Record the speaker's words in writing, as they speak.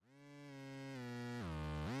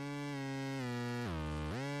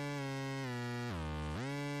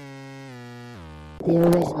The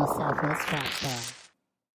original Southwest Trap Show.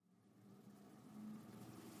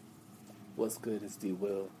 What's good? It's D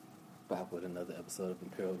Will, back with another episode of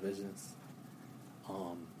Imperial Visions.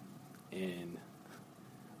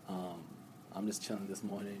 I'm just chilling this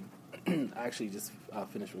morning. I actually just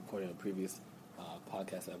finished recording a previous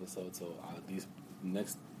podcast episode, so this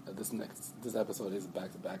episode is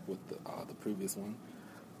back to back with the previous one.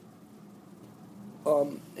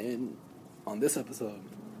 And on this episode,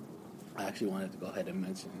 I actually wanted to go ahead and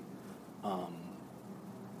mention.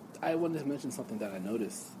 I wanted to mention something that I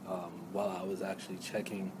noticed while I was actually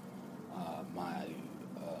checking my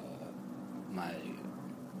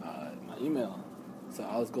email. So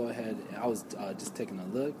I was just taking a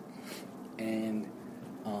look, and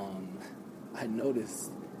I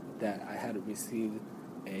noticed that I had received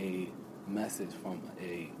a message from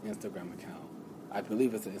a Instagram account. I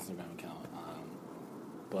believe it's an Instagram account,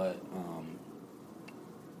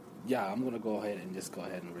 yeah, I'm gonna go ahead and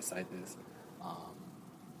recite this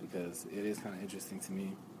because it is kind of interesting to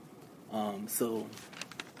me. So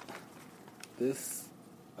this,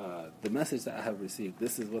 the message that I have received,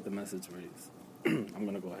 this is what the message reads. I'm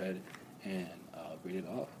going to go ahead and read it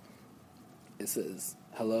off. It says,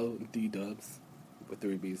 "Hello, D-Dubs," with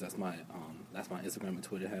 3 B's. That's my Instagram and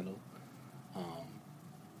Twitter handle,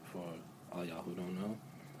 for all y'all who don't know.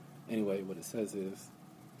 Anyway, what it says is,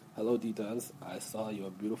 "Hello, D-Dubs. I saw your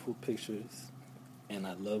beautiful pictures, and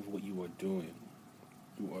I love what you are doing.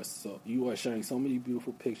 You are sharing so many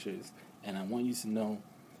beautiful pictures, and I want you to know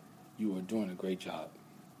you are doing a great job.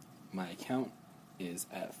 My account is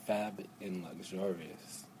at Fab and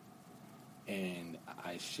Luxurious, and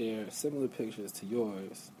I share similar pictures to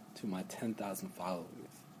yours to my 10,000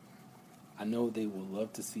 followers. I know they will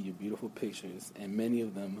love to see your beautiful pictures, and many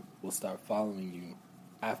of them will start following you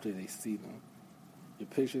after they see them. Your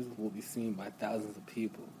pictures will be seen by thousands of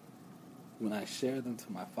people. When I share them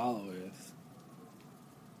to my followers..."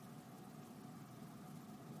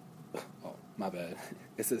 Oh, my bad.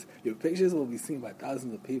 It says, "Your pictures will be seen by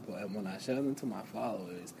thousands of people, and when I share them to my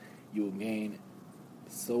followers, you will gain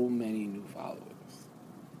so many new followers.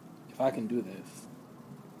 If I can do this,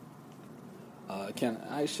 can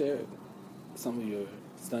I share some of your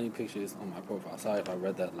stunning pictures on my profile?" Sorry if I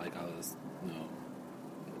read that like I was,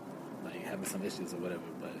 like having some issues or whatever,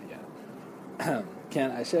 but yeah.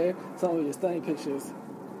 "Can I share some of your stunning pictures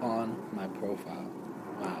on my profile?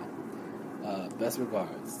 Wow. Best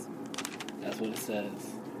regards." That's what it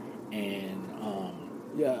says. And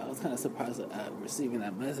yeah, I was kind of surprised at receiving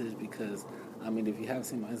that message because, I mean, if you haven't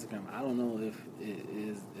seen my Instagram, I don't know if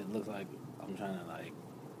it looks like I'm trying to, like,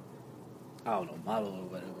 I don't know, model or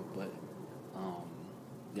whatever, but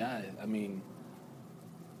yeah, I mean,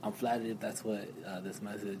 I'm flattered if that's what this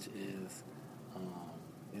message is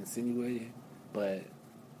insinuating, but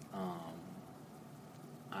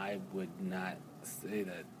I would not say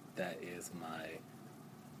that is my,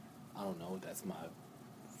 I don't know, that's my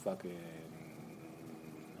fucking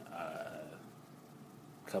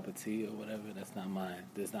cup of tea or whatever. That's not my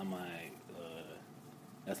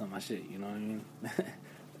shit, you know what I mean?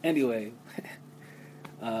 Anyway,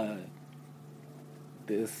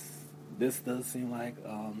 this does seem like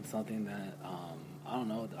something that, I don't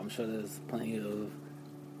know, I'm sure there's plenty of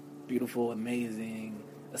beautiful, amazing,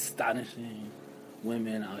 astonishing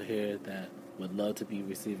women out here that would love to be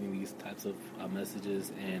receiving these types of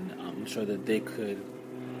messages, and I'm sure that they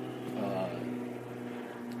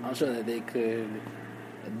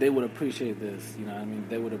would appreciate this, you know what I mean?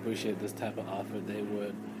 They would appreciate this type of offer. They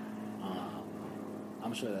would,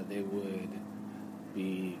 I'm sure that they would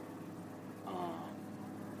be,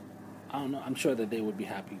 I don't know, I'm sure that they would be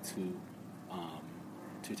happy to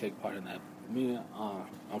take part in that. Me,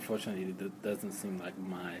 unfortunately, it doesn't seem like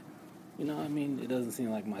my, you know what I mean? It doesn't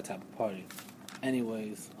seem like my type of party.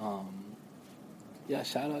 Anyways, yeah,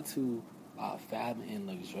 shout out to Fab and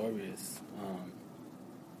Luxurious.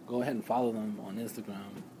 Go ahead and follow them on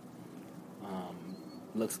Instagram.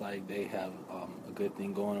 Looks like they have a good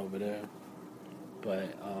thing going over there.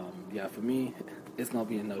 But yeah, for me, it's gonna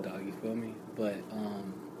be a no dog. You feel me? But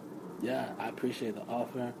yeah, I appreciate the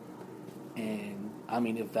offer. And I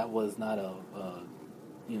mean, if that was not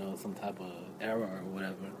some type of error or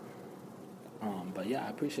whatever. But yeah, I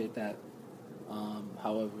appreciate that.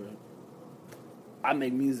 However, I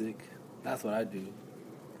make music. That's what I do.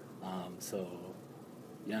 So,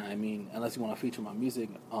 yeah, I mean, unless you want to feature my music,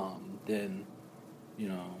 then,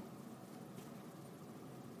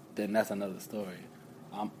 then that's another story.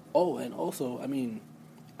 Oh, and also, I mean,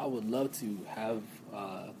 I would love to have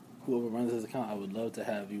whoever runs this account. I would love to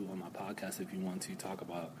have you on my podcast if you want to talk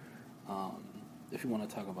about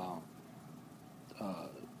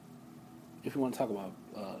if you want to talk about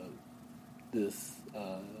this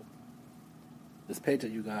this page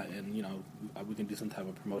that you got, and we can do some type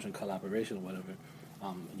of promotion collaboration or whatever.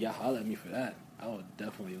 Yeah, holler at me for that. I would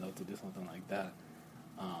definitely love to do something like that.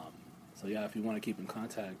 So yeah, if you want to keep in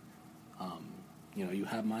contact, you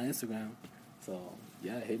have my Instagram. So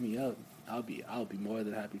yeah, hit me up. I'll be more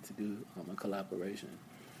than happy to do a collaboration.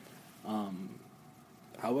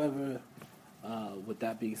 However, with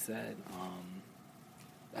that being said,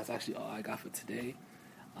 that's actually all I got for today.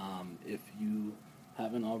 If you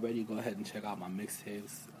haven't already, go ahead and check out my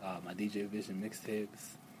mixtapes, my DJ Vision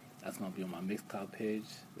mixtapes. That's going to be on my Mixcloud page.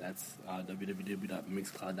 That's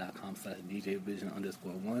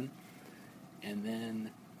www.mixcloud.com/DJVision_1. And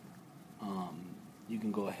then you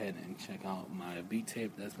can go ahead and check out my beat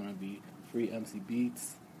tape. That's going to be Free MC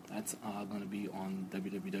Beats. That's going to be on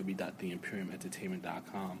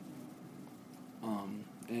www.theimperiumentertainment.com.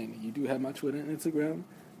 And you do have my Twitter and Instagram,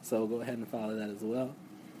 so go ahead and follow that as well.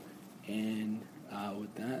 And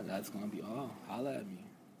with that, that's going to be all. Holla at me.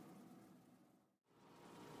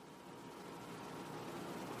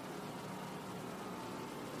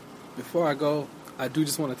 Before I go, I do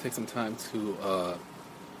just want to take some time to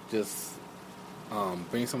just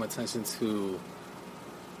bring some attention to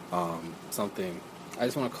something. I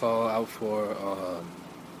just want to call out for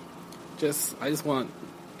I just want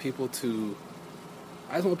people to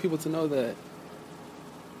know that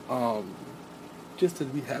just to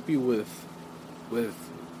be happy with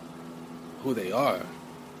who they are.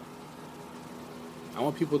 I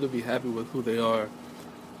want people to be happy with who they are,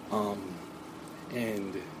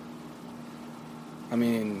 and I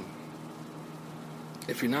mean,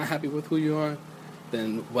 if you're not happy with who you are,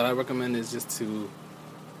 then what I recommend is just to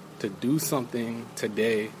do something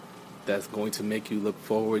today that's going to make you look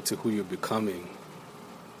forward to who you're becoming.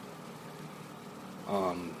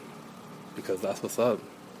 Because that's what's up.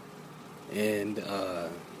 And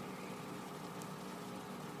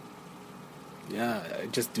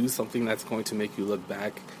just do something that's going to make you look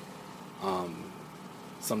back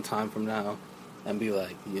some time from now and be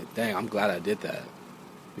like, yeah, dang, I'm glad I did that.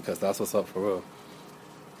 Because that's what's up for real.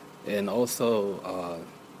 And also,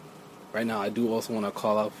 right now I do also want to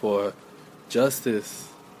call out for justice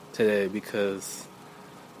today, because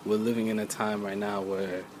we're living in a time right now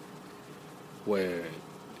where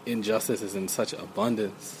injustice is in such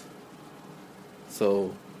abundance.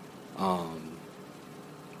 So,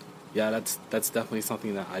 that's definitely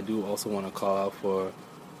something that I do also want to call out for,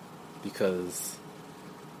 because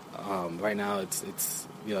right now it's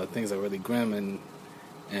things are really grim,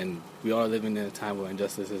 and we are living in a time where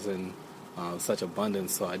injustice is in such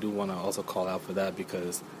abundance. So I do want to also call out for that,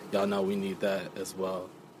 because y'all know we need that as well.